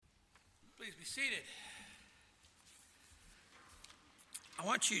Please be seated. I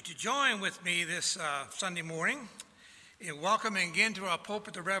want you to join with me this Sunday morning in welcoming again to our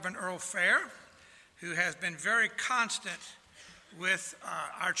pulpit the Reverend Earl Fair, who has been very constant with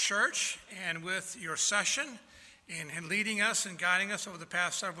our church and with your session in leading us and guiding us over the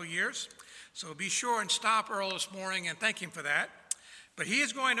past several years. So be sure and stop Earl this morning and thank him for that. But he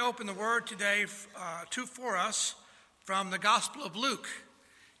is going to open the word today for us from the Gospel of Luke.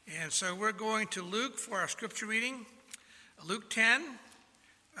 And so we're going to Luke for our scripture reading, Luke 10,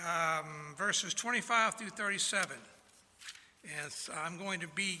 verses 25 through 37. And so I'm going to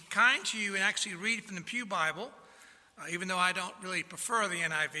be kind to you and actually read from the Pew Bible, even though I don't really prefer the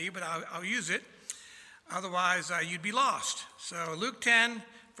NIV, but I'll use it. Otherwise, you'd be lost. So Luke 10,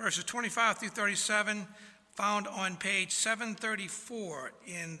 verses 25 through 37, found on page 734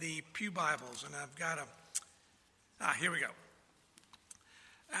 in the Pew Bibles. And I've got here we go.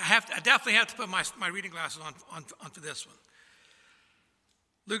 I definitely have to put my reading glasses on for this one.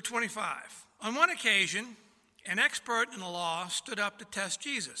 Luke 25. On one occasion, an expert in the law stood up to test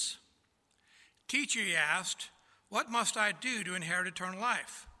Jesus. "Teacher," he asked, "what must I do to inherit eternal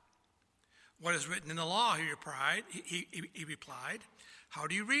life?" "What is written in the law?" he replied. "How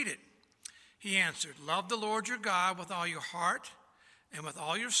do you read it?" He answered, "Love the Lord your God with all your heart and with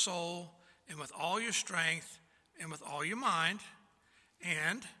all your soul and with all your strength and with all your mind,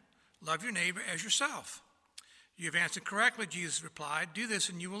 and love your neighbor as yourself." "You have answered correctly," Jesus replied. "Do this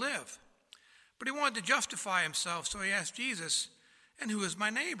and you will live." But he wanted to justify himself, so he asked Jesus, "And who is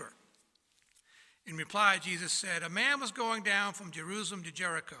my neighbor?" In reply, Jesus said, "A man was going down from Jerusalem to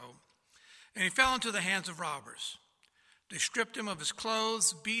Jericho, and he fell into the hands of robbers. They stripped him of his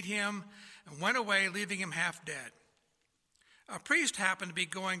clothes, beat him, and went away, leaving him half dead. A priest happened to be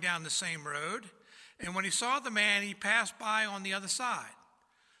going down the same road, and when he saw the man, he passed by on the other side.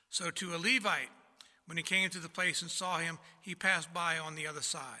 So to a Levite, when he came to the place and saw him, he passed by on the other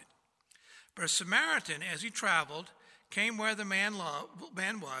side. But a Samaritan, as he traveled, came where the man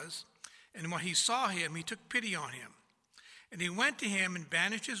was, and when he saw him, he took pity on him. And he went to him and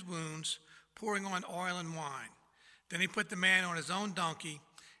bandaged his wounds, pouring on oil and wine. Then he put the man on his own donkey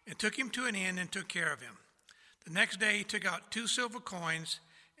and took him to an inn and took care of him. The next day he took out 2 silver coins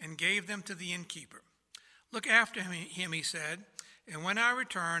and gave them to the innkeeper. 'Look after him,' he said, 'and when I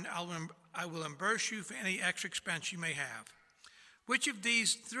return, I will reimburse you for any extra expense you may have.' Which of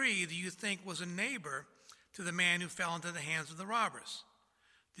these 3 do you think was a neighbor to the man who fell into the hands of the robbers?"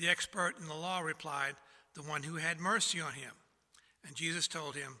 The expert in the law replied, "The one who had mercy on him." And Jesus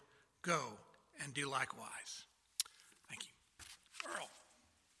told him, "Go and do likewise." Thank you. Earl.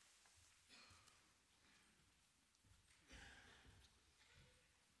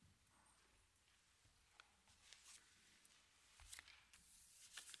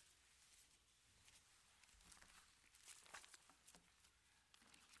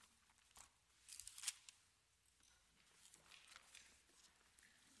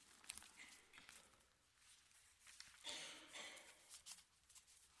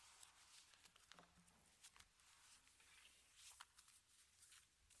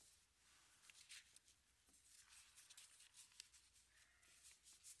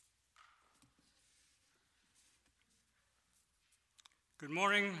 Good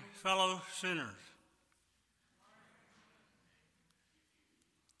morning, fellow sinners.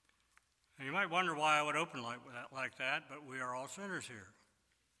 And you might wonder why I would open like that, but we are all sinners here.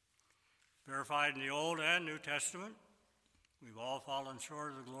 Verified in the Old and New Testament, we've all fallen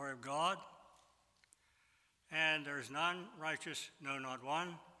short of the glory of God, and there is none righteous, no, not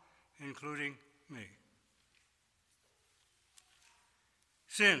one, including me.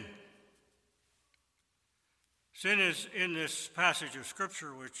 Sin. Sin is in this passage of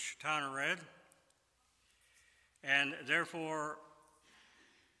Scripture which Tana read, and therefore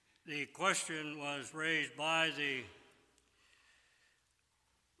the question was raised by the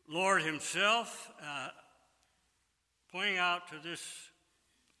Lord himself, pointing out to this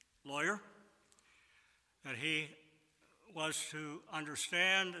lawyer that he was to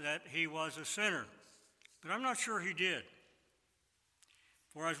understand that he was a sinner. But I'm not sure he did.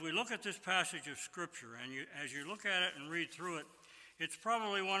 For as we look at this passage of Scripture, and as you look at it and read through it, it's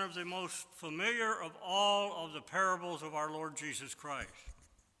probably one of the most familiar of all of the parables of our Lord Jesus Christ.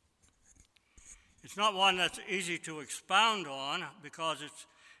 It's not one that's easy to expound on because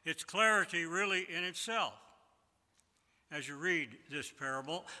its clarity really in itself as you read this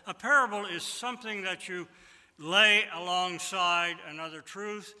parable. A parable is something that you lay alongside another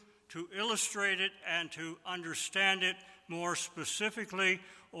truth to illustrate it and to understand it more specifically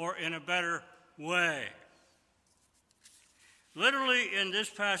or in a better way. Literally, in this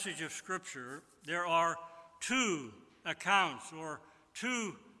passage of Scripture, there are two accounts or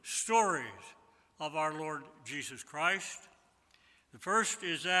two stories of our Lord Jesus Christ. The first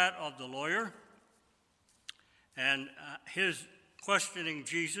is that of the lawyer and his questioning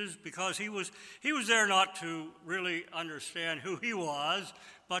Jesus, because he was there not to really understand who he was,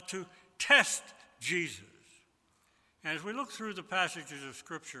 but to test Jesus. And as we look through the passages of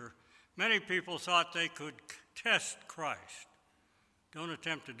Scripture, many people thought they could test Christ. Don't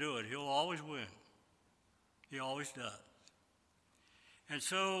attempt to do it. He'll always win. He always does. And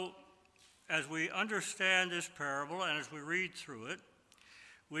so, as we understand this parable and as we read through it,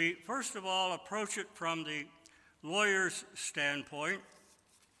 we first of all approach it from the lawyer's standpoint.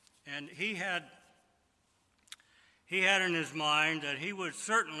 And he had in his mind that he would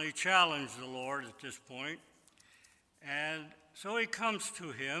certainly challenge the Lord at this point. And so he comes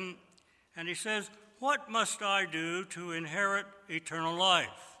to him and he says, "What must I do to inherit eternal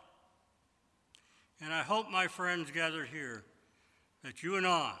life?" And I hope, my friends gathered here, that you and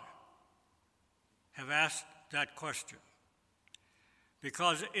I have asked that question,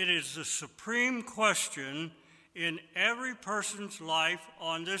 because it is the supreme question in every person's life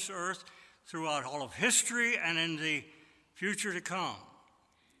on this earth throughout all of history and in the future to come.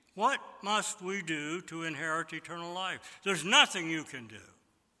 What must we do to inherit eternal life? There's nothing you can do,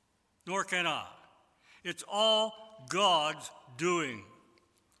 nor can I. It's all God's doing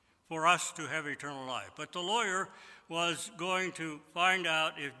for us to have eternal life. But the lawyer was going to find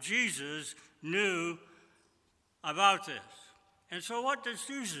out if Jesus knew about this. And so what does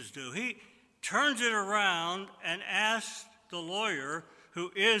Jesus do? He turns it around and asks the lawyer,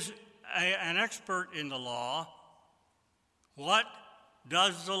 who is an expert in the law, what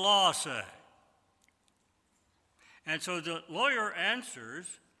does the law say? And so the lawyer answers.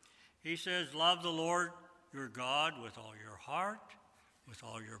 He says, love the Lord your God with all your heart, with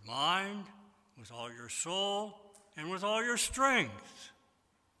all your mind, with all your soul, and with all your strength.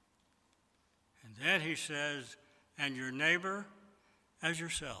 And then he says, and your neighbor as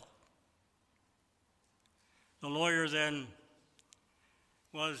yourself. The lawyer then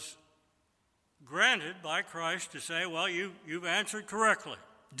was granted by Christ to say, well, you've answered correctly.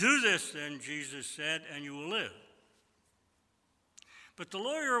 Do this then, Jesus said, and you will live. But the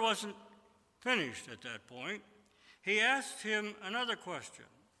lawyer wasn't finished at that point. He asked him another question.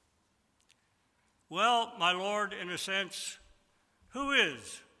 Well, my Lord, in a sense, who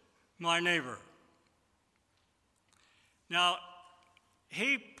is my neighbor? Now,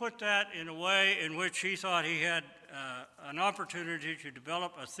 he put that in a way in which he thought he had an opportunity to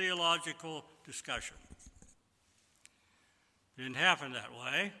develop a theological discussion. It didn't happen that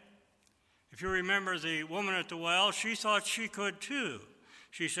way. If you remember the woman at the well, she thought she could too.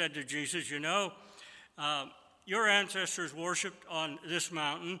 She said to Jesus, your ancestors worshipped on this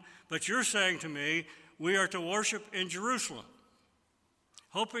mountain, but you're saying to me, we are to worship in Jerusalem.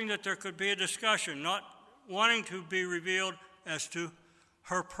 Hoping that there could be a discussion, not wanting to be revealed as to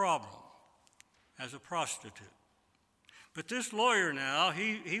her problem as a prostitute. But this lawyer now,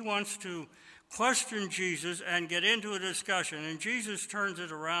 he wants to question Jesus and get into a discussion, and Jesus turns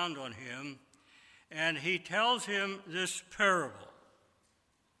it around on him, and he tells him this parable.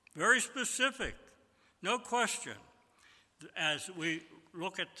 Very specific, no question. As we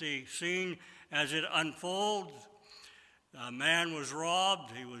look at the scene as it unfolds, a man was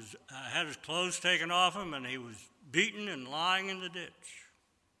robbed, he had his clothes taken off him, and he was beaten and lying in the ditch.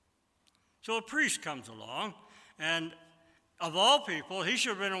 So a priest comes along, and of all people, he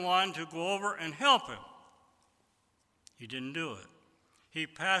should have been the one to go over and help him. He didn't do it. He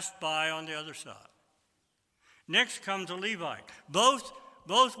passed by on the other side. Next comes a Levite, both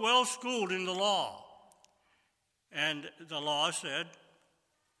well-schooled in the law. And the law said,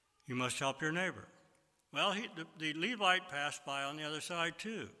 you must help your neighbor. Well, the Levite passed by on the other side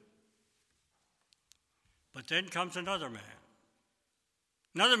too. But then comes another man.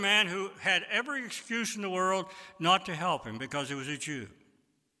 Another man who had every excuse in the world not to help him because he was a Jew.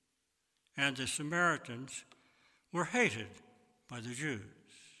 And the Samaritans were hated by the Jews.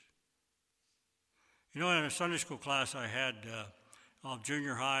 In a Sunday school class I had of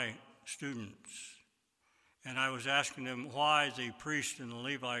junior high students, and I was asking them why the priest and the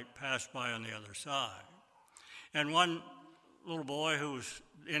Levite passed by on the other side. And one little boy who was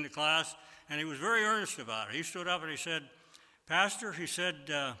in the class, and he was very earnest about it. He stood up and he said, Pastor, he said,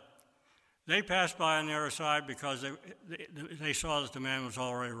 they passed by on the other side because they saw that the man was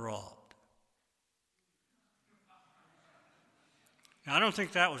already robbed. Now, I don't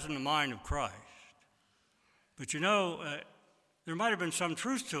think that was in the mind of Christ. But there might have been some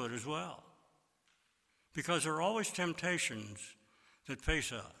truth to it as well. because there are always temptations that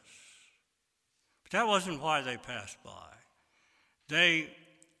face us. But that wasn't why they passed by. They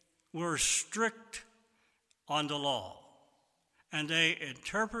were strict on the law, and they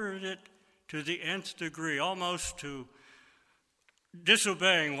interpreted it to the nth degree, almost to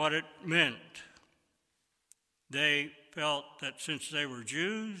disobeying what it meant. They felt that since they were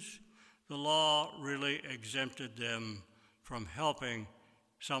Jews, the law really exempted them from helping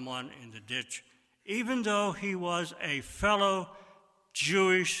someone in the ditch, even though he was a fellow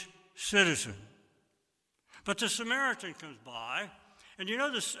Jewish citizen. But the Samaritan comes by, and you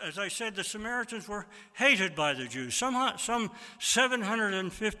know, this, as I said, the Samaritans were hated by the Jews. Some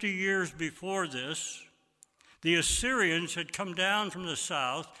 750 years before this, the Assyrians had come down from the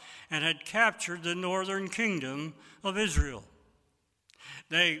south and had captured the northern kingdom of Israel.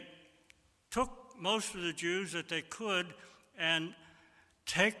 They took most of the Jews that they could and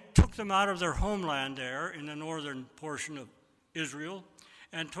took them out of their homeland there in the northern portion of Israel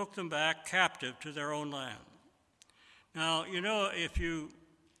and took them back captive to their own land. Now, you know, if you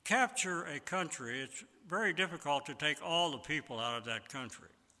capture a country, it's very difficult to take all the people out of that country.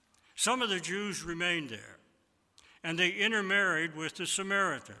 Some of the Jews remained there, and they intermarried with the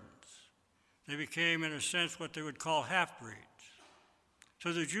Samaritans. They became, in a sense, what they would call half-breeds.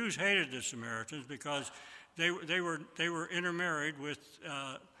 So the Jews hated the Samaritans because they were intermarried with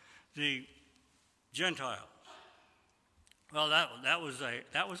the Gentiles. Well, that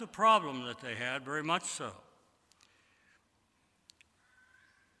was a problem that they had, very much so.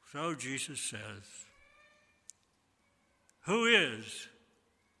 So Jesus says, who is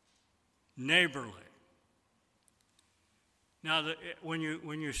neighborly? Now, when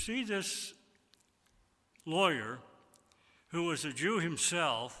you see this lawyer, who was a Jew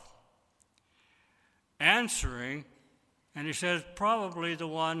himself, answering, and he says, probably the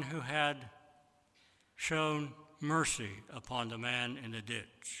one who had shown mercy upon the man in the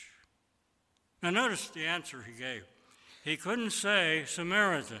ditch. Now, notice the answer he gave. He couldn't say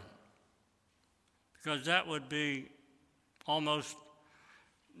Samaritan, because that would be almost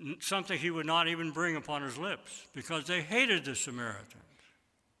something he would not even bring upon his lips, because they hated the Samaritans.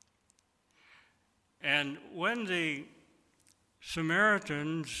 And when the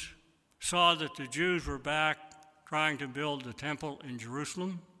Samaritans saw that the Jews were back trying to build the temple in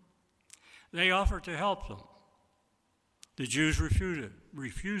Jerusalem, they offered to help them. The Jews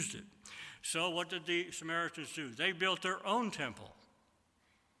refused it. So what did the Samaritans do? They built their own temple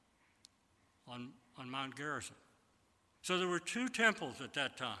on Mount Gerizim. So there were two temples at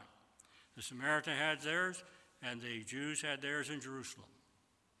that time. The Samaritan had theirs, and the Jews had theirs in Jerusalem.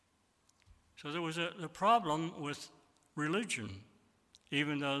 So there was a problem with religion,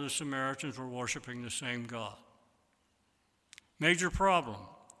 even though the Samaritans were worshiping the same God. Major problem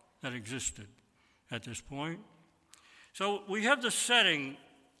that existed at this point. So we have the setting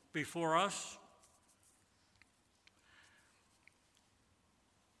before us.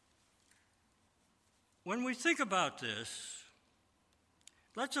 When we think about this,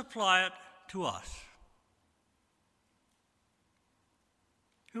 let's apply it to us.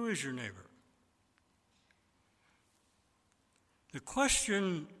 Who is your neighbor? The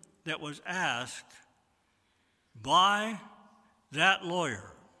question that was asked by that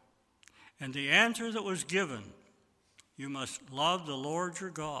lawyer, and the answer that was given, you must love the Lord your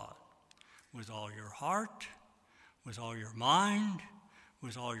God with all your heart, with all your mind,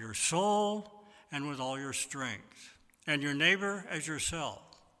 with all your soul, and with all your strength, and your neighbor as yourself.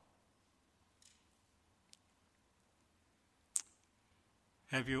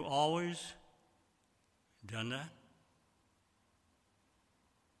 Have you always done that?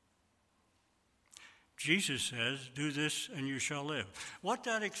 Jesus says, do this and you shall live. What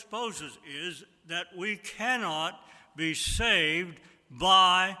that exposes is that we cannot be saved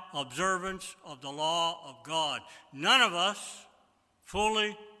by observance of the law of God. None of us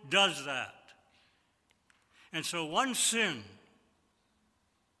fully does that. And so one sin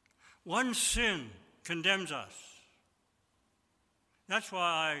condemns us. That's why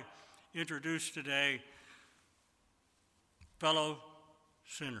I introduced today fellow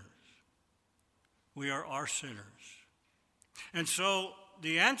sinners. We are our sinners. And so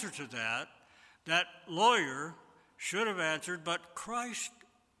the answer to that lawyer should have answered, but Christ,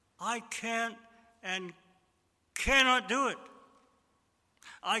 I can't and cannot do it.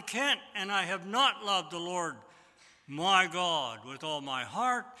 I can't and I have not loved the Lord my God with all my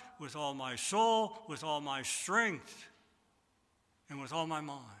heart, with all my soul, with all my strength, and with all my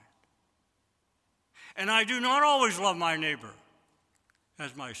mind. And I do not always love my neighbor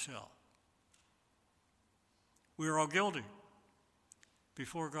as myself. We are all guilty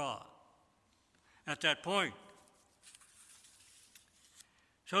before God. at that point.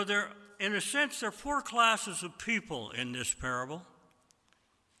 So in a sense, there are four classes of people in this parable.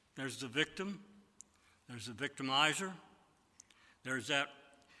 There's the victim, there's the victimizer, there's that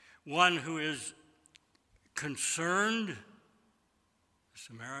one who is concerned, the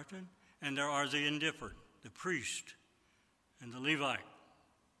Samaritan, and there are the indifferent, the priest and the Levite.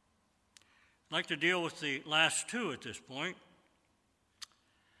 I'd like to deal with the last two at this point.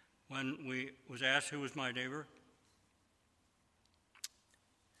 When we was asked who was my neighbor,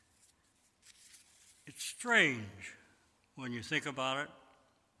 it's strange when you think about it.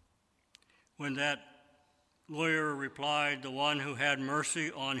 When that lawyer replied, the one who had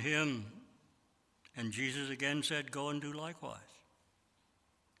mercy on him, and Jesus again said, go and do likewise.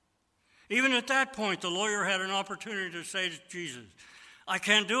 Even at that point, the lawyer had an opportunity to say to Jesus, I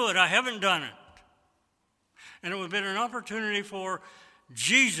can't do it, I haven't done it. And it would have been an opportunity for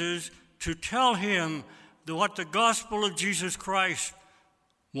Jesus to tell him what the gospel of Jesus Christ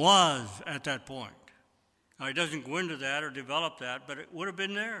was at that point. Now, he doesn't go into that or develop that, but it would have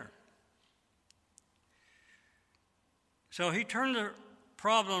been there. So he turned the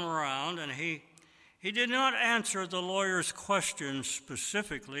problem around, and he did not answer the lawyer's question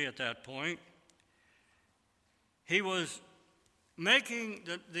specifically at that point. He was making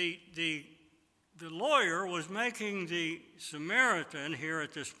the lawyer was making the Samaritan here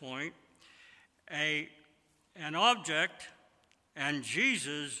at this point an object, and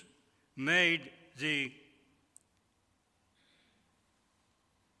Jesus made the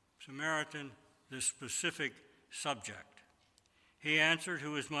Samaritan the specific subject. He answered,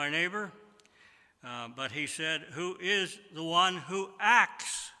 who is my neighbor? But he said, who is the one who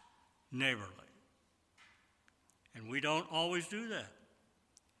acts neighborly? And we don't always do that.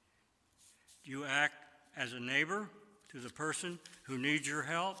 Do you act as a neighbor to the person who needs your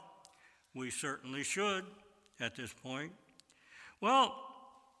help? We certainly should at this point. Well,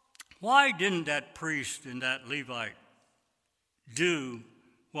 why didn't that priest and that Levite do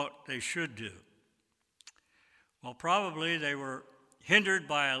what they should do? Well, probably they were hindered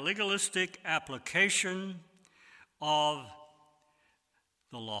by a legalistic application of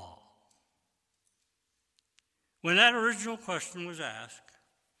the law. When that original question was asked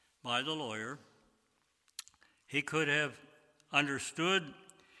by the lawyer, he could have understood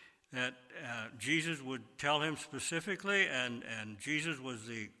that Jesus would tell him specifically, and Jesus was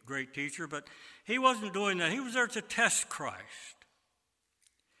the great teacher, but he wasn't doing that. He was there to test Christ.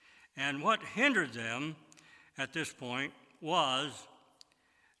 And what hindered them at this point was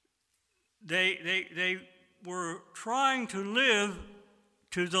they were trying to live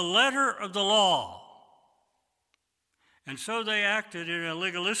to the letter of the law. And so they acted in a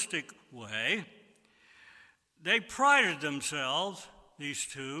legalistic way. They prided themselves, these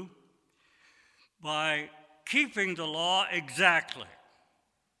two, by keeping the law exactly.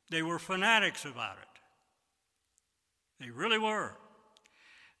 They were fanatics about it. They really were.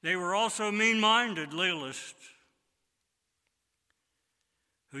 They were also mean-minded legalists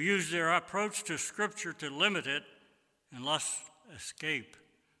who used their approach to Scripture to limit it and thus escape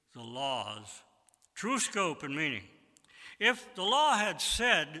the law's true scope and meaning. If the law had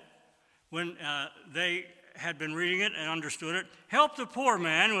said, when they had been reading it and understood it, help the poor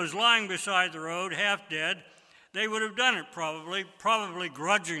man who was lying beside the road, half dead, they would have done it probably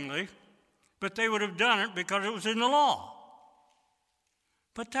grudgingly, but they would have done it because it was in the law.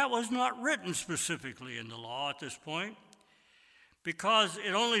 But that was not written specifically in the law at this point, because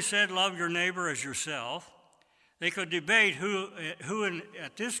it only said love your neighbor as yourself. They could debate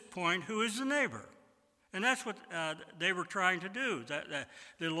at this point, who is the neighbor? And that's what they were trying to do, that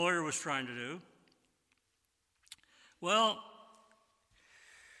the lawyer was trying to do. Well,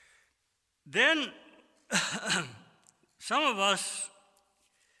 then some of us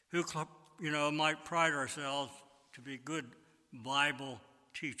who, might pride ourselves to be good Bible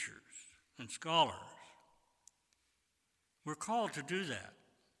teachers and scholars, we're called to do that.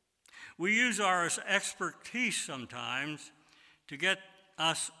 We use our expertise sometimes to get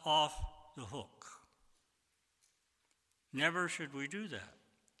us off the hook. Never should we do that.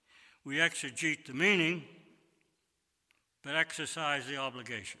 We exegete the meaning, but exercise the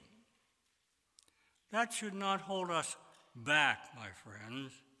obligation. That should not hold us back, my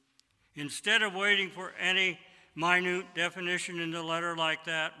friends. Instead of waiting for any minute definition in the letter like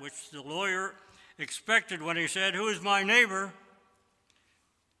that, which the lawyer expected when he said, who is my neighbor?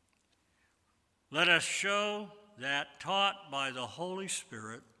 Let us show that taught by the Holy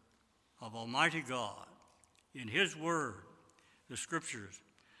Spirit of Almighty God in His Word, the Scriptures,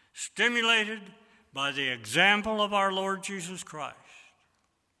 stimulated by the example of our Lord Jesus Christ.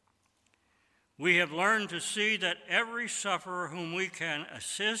 we have learned to see that every sufferer whom we can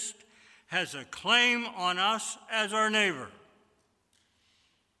assist has a claim on us as our neighbor.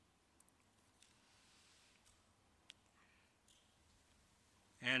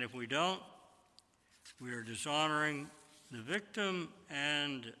 And if we don't, we are dishonoring the victim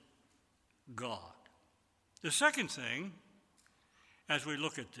and God. The second thing, as we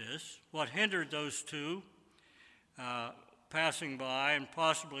look at this, what hindered those two passing by, and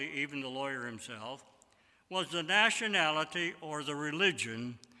possibly even the lawyer himself, was the nationality or the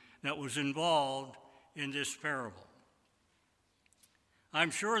religion that was involved in this parable.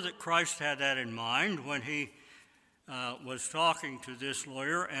 I'm sure that Christ had that in mind when he was talking to this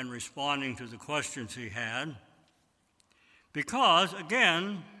lawyer and responding to the questions he had, because,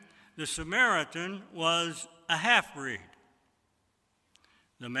 again, the Samaritan was a half-breed.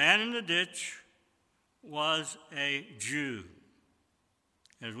 The man in the ditch was a Jew.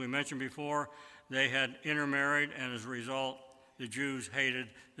 As we mentioned before, they had intermarried, and as a result, the Jews hated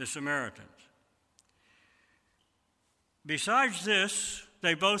the Samaritans. Besides this,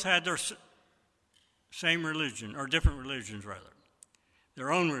 they both had their same religion, or different religions rather,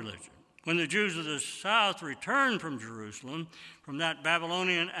 their own religion. When the Jews of the south returned from Jerusalem, from that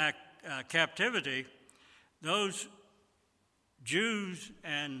Babylonian captivity, those Jews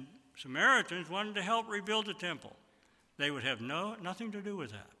and Samaritans wanted to help rebuild the temple. They would have nothing to do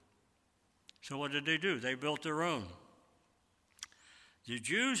with that. So what did they do? They built their own. The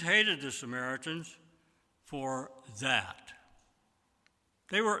Jews hated the Samaritans for that.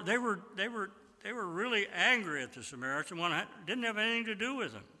 They were really angry at the Samaritans. One didn't have anything to do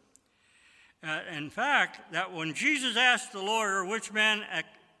with them. In fact, that when Jesus asked the lawyer which man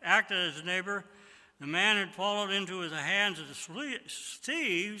acted as a neighbor, the man had fallen into the hands of the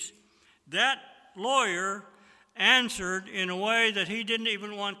thieves, that lawyer answered in a way that he didn't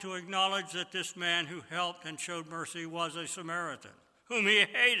even want to acknowledge that this man who helped and showed mercy was a Samaritan, whom he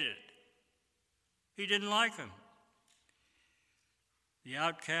hated. He didn't like him. The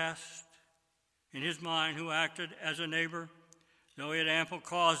outcast, in his mind, who acted as a neighbor, though he had ample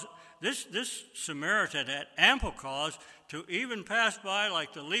cause. This Samaritan had ample cause to even pass by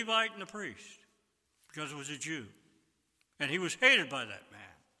like the Levite and the priest, because he was a Jew. And he was hated by that man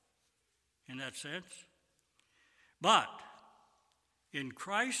in that sense. But in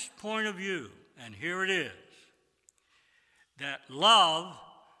Christ's point of view, and here it is, that love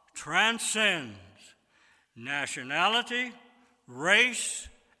transcends nationality, race,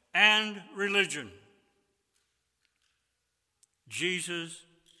 and religion. Jesus,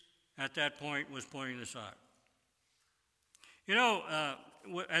 at that point, was pointing this out. You know,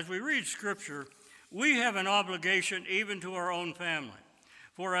 as we read Scripture, we have an obligation even to our own family.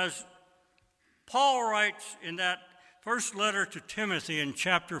 For as Paul writes in that first letter to Timothy in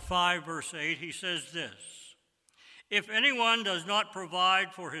chapter 5, verse 8, he says this: "If anyone does not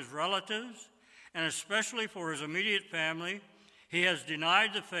provide for his relatives, and especially for his immediate family, he has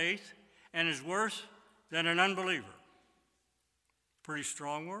denied the faith and is worse than an unbeliever." Pretty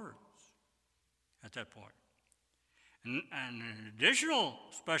strong words at that point. And an additional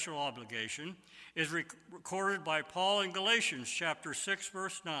special obligation is recorded by Paul in Galatians chapter 6,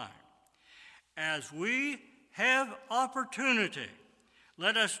 verse 9. "As we have opportunity,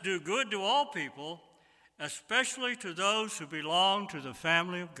 let us do good to all people, especially to those who belong to the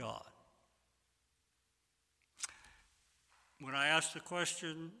family of God." When I asked the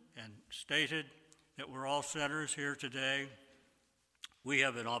question and stated that we're all sinners here today, we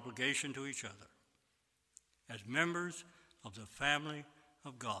have an obligation to each other as members of the family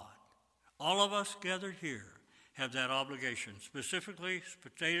of God. All of us gathered here have that obligation, specifically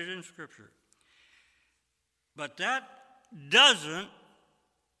stated in Scripture. But that doesn't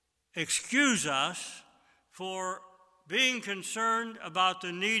excuse us for being concerned about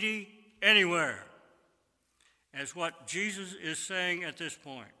the needy anywhere, as what Jesus is saying at this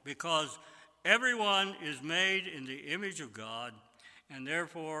point, because everyone is made in the image of God, and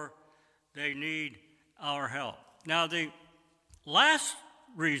therefore they need our help. Now, the last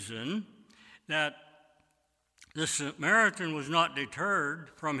reason that the Samaritan was not deterred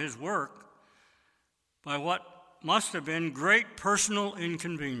from his work by what must have been great personal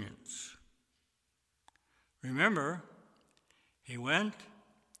inconvenience. Remember, he went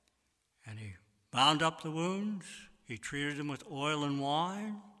and he bound up the wounds, he treated them with oil and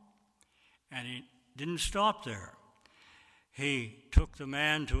wine, and he didn't stop there. He took the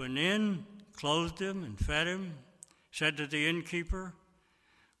man to an inn, clothed him and fed him, said to the innkeeper,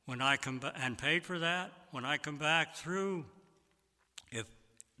 and paid for that, "When I come back through, if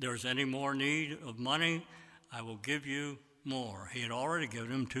there's any more need of money, I will give you more." He had already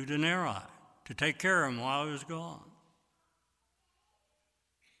given him 2 denarii to take care of him while he was gone.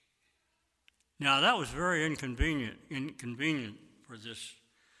 Now, that was very inconvenient for this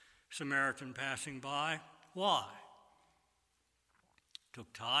Samaritan passing by. Why? It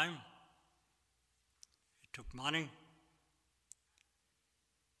took time, it took money,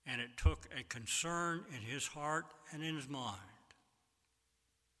 and it took a concern in his heart and in his mind.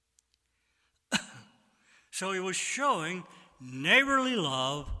 So he was showing neighborly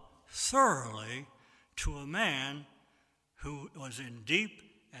love thoroughly to a man who was in deep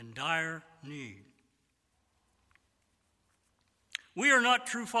and dire need. We are not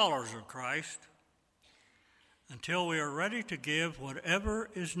true followers of Christ until we are ready to give whatever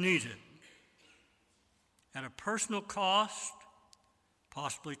is needed at a personal cost,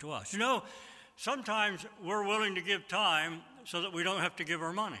 possibly to us. You know, sometimes we're willing to give time so that we don't have to give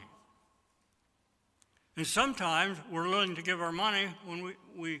our money. And sometimes we're willing to give our money when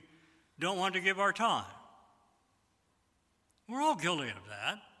we don't want to give our time. We're all guilty of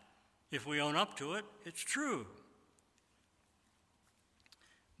that. If we own up to it, it's true.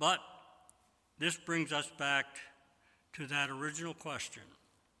 But this brings us back to that original question,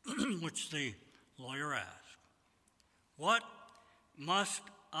 which the lawyer asked. What must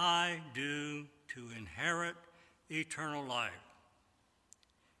I do to inherit eternal life?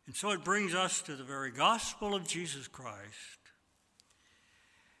 And so it brings us to the very gospel of Jesus Christ.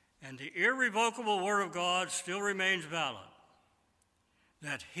 And the irrevocable word of God still remains valid,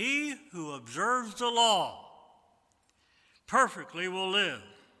 that he who observes the law perfectly will live.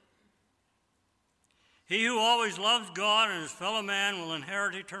 He who always loves God and his fellow man will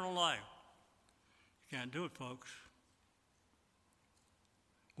inherit eternal life. You can't do it, folks.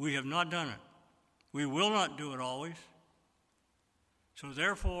 We have not done it. We will not do it always. So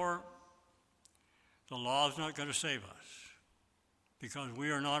therefore, the law is not going to save us because we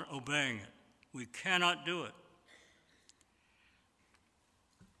are not obeying it. We cannot do it.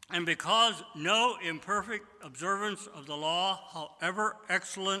 And because no imperfect observance of the law, however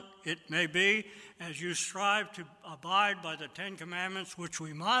excellent it may be, as you strive to abide by the Ten Commandments, which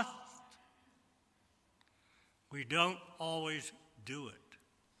we must, we don't always do it.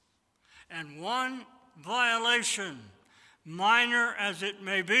 And one violation, minor as it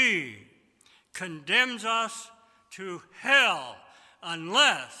may be, condemns us to hell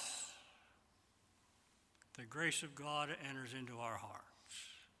unless the grace of God enters into our hearts.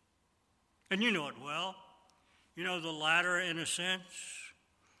 And you know it well. You know the latter in a sense.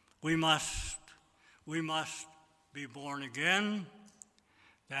 We must be born again.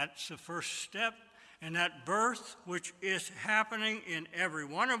 That's the first step. And that birth, which is happening in every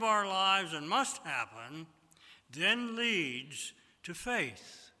one of our lives and must happen, then leads to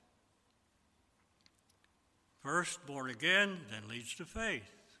faith. First, born again, then leads to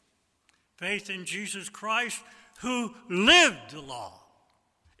faith. Faith in Jesus Christ, who lived the law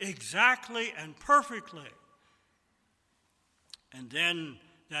exactly and perfectly. And then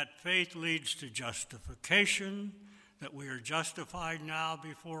that faith leads to justification, that we are justified now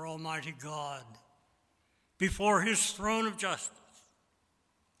before Almighty God, before his throne of justice.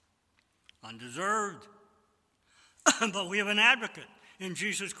 Undeserved, but we have an advocate in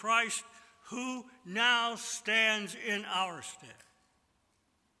Jesus Christ who now stands in our stead.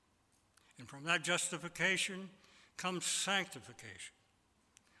 And from that justification comes sanctification.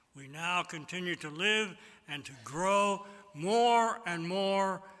 We now continue to live and to grow more and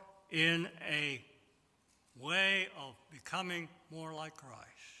more in a way of becoming more like Christ.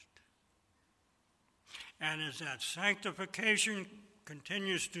 And as that sanctification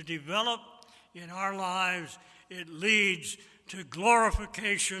continues to develop in our lives, it leads to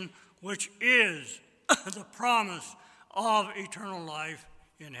glorification, which is the promise of eternal life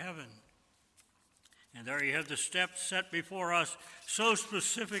in heaven. And there you have the steps set before us so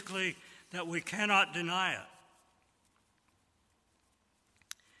specifically that we cannot deny it.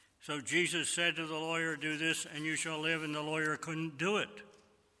 So Jesus said to the lawyer, "Do this and you shall live," and the lawyer couldn't do it.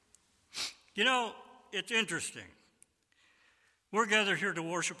 You know, it's interesting. We're gathered here to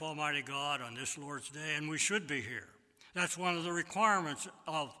worship Almighty God on this Lord's Day, and we should be here. That's one of the requirements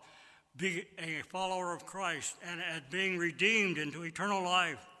of being a follower of Christ and at being redeemed into eternal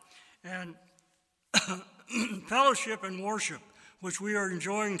life. And fellowship and worship, which we are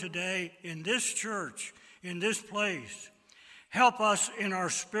enjoying today in this church, in this place, help us in our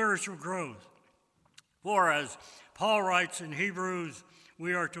spiritual growth. For as Paul writes in Hebrews,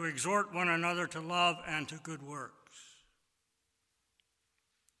 we are to exhort one another to love and to good works.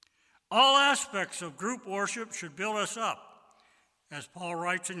 All aspects of group worship should build us up, as Paul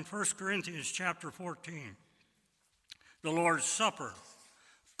writes in 1 Corinthians chapter 14. The Lord's Supper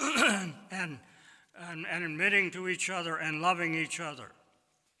and admitting to each other and loving each other.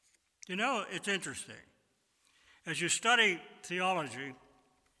 You know, it's interesting. As you study theology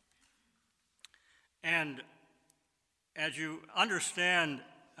and as you understand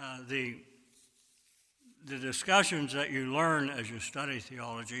the discussions that you learn as you study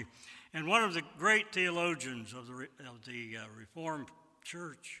theology, and one of the great theologians of the Reformed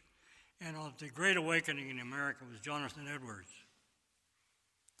Church and of the Great Awakening in America was Jonathan Edwards.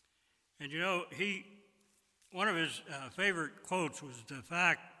 And you know, one of his favorite quotes was the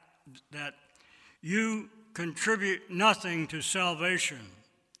fact that you contribute nothing to salvation,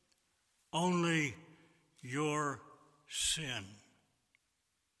 only your sin.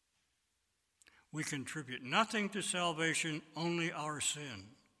 We contribute nothing to salvation, only our sin,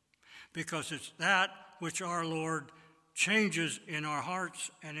 because it's that which our Lord changes in our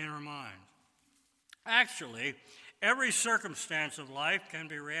hearts and in our minds. Actually, every circumstance of life can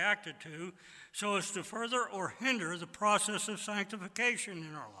be reacted to so as to further or hinder the process of sanctification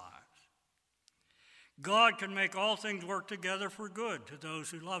in our lives. God can make all things work together for good to those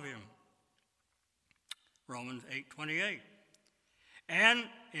who love him. Romans 8:28. And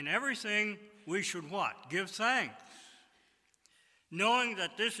in everything we should what? Give thanks, knowing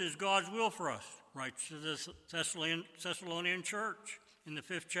that this is God's will for us, writes to the Thessalonian church in the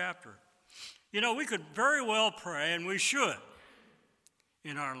 5th chapter. You know, we could very well pray, and we should,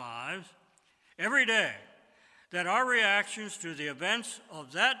 in our lives, every day, that our reactions to the events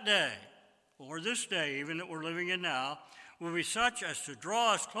of that day, or this day even that we're living in now, will be such as to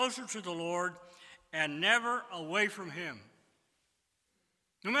draw us closer to the Lord and never away from him.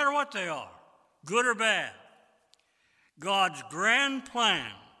 No matter what they are, good or bad, God's grand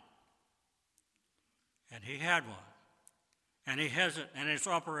plan, and he had one, and he has it, and it's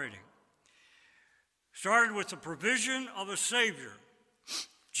operating, started with the provision of a Savior,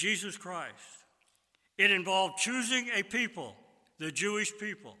 Jesus Christ. It involved choosing a people, the Jewish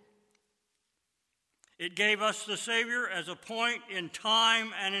people. It gave us the Savior as a point in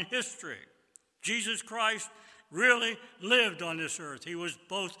time and in history. Jesus Christ really lived on this earth. He was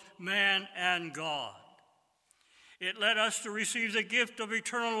both man and God. It led us to receive the gift of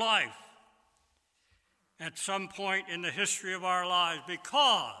eternal life at some point in the history of our lives,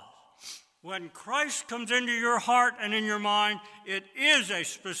 because when Christ comes into your heart and in your mind, it is a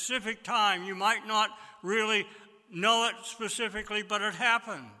specific time. You might not really know it specifically, but it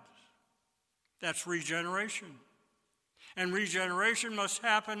happens. That's regeneration. And regeneration must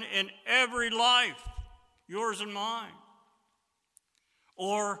happen in every life, yours and mine,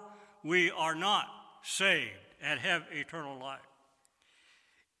 or we are not saved and have eternal life.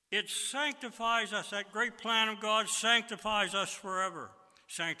 It sanctifies us. That great plan of God sanctifies us forever.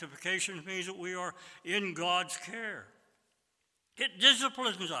 Sanctification means that we are in God's care. It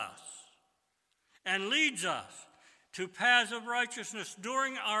disciplines us and leads us to paths of righteousness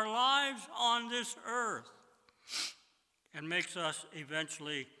during our lives on this earth and makes us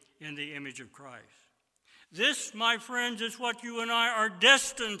eventually in the image of Christ. This, my friends, is what you and I are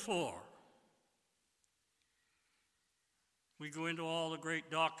destined for. We go into all the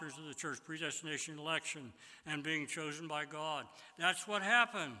great doctors of the church, predestination, election, and being chosen by God. That's what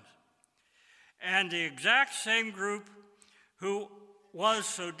happens. And the exact same group who was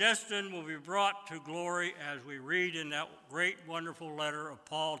so destined will be brought to glory, as we read in that great, wonderful letter of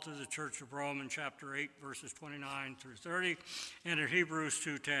Paul to the church of Rome in chapter 8, verses 29 through 30, and in Hebrews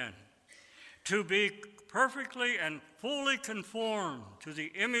 2:10. To be perfectly and fully conformed to the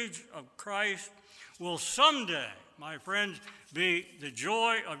image of Christ will someday, my friends, be the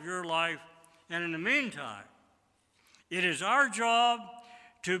joy of your life. And in the meantime, it is our job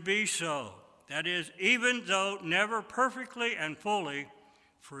to be so. That is, even though never perfectly and fully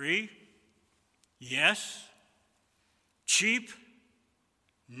free, yes, cheap,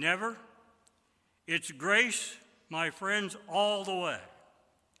 never. It's grace, my friends, all the way.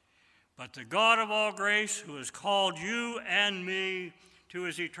 But the God of all grace, who has called you and me to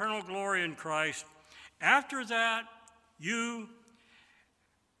his eternal glory in Christ, after that, you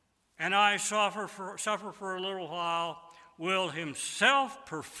and I suffer for a little while, will himself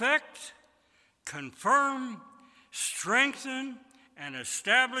perfect, confirm, strengthen, and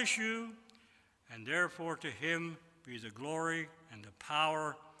establish you, and therefore to him be the glory and the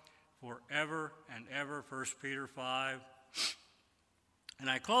power forever and ever. 1 Peter 5. And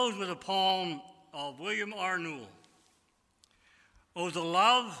I close with a poem of William R. Newell. Oh, the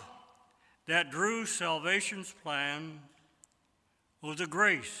love that drew salvation's plan, oh, the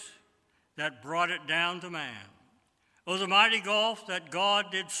grace that brought it down to man, oh, the mighty gulf that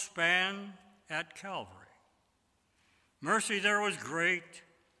God did span at Calvary. Mercy there was great,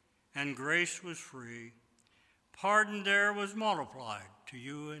 and grace was free. Pardon there was multiplied to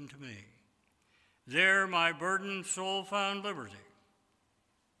you and to me. There my burdened soul found liberty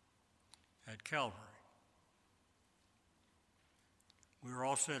at Calvary. We were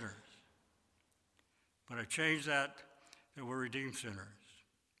all sinners, but I changed that we're redeemed sinners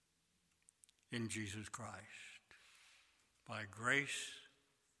in Jesus Christ by grace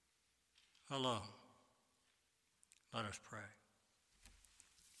alone. Let us pray.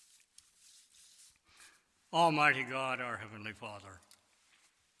 Almighty God, our Heavenly Father,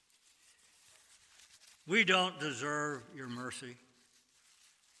 we don't deserve your mercy,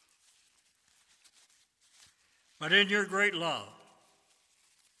 but in your great love,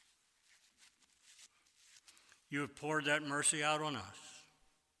 you have poured that mercy out on us.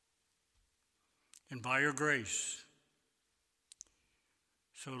 And by your grace,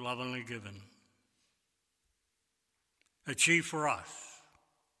 so lovingly given, achieve for us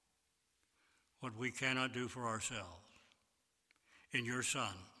what we cannot do for ourselves in your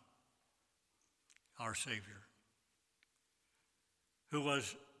Son, our Savior, who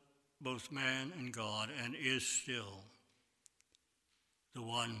was both man and God and is still the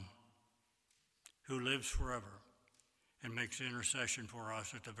one who lives forever and makes intercession for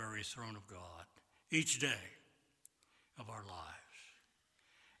us at the very throne of God each day of our lives,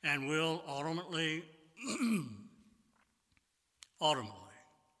 and will ultimately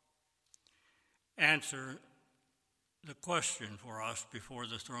answer the question for us before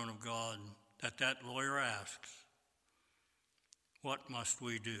the throne of God that lawyer asks: what must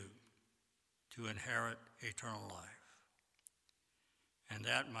we do to inherit eternal life? And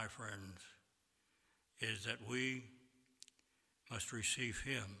that, my friends, is that we must receive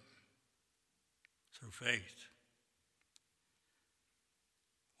him through faith,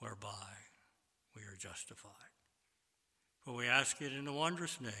 whereby we are justified. For we ask it in the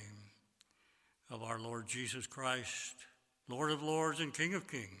wondrous name of our Lord Jesus Christ, Lord of lords and King of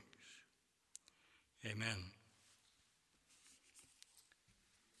kings. Amen.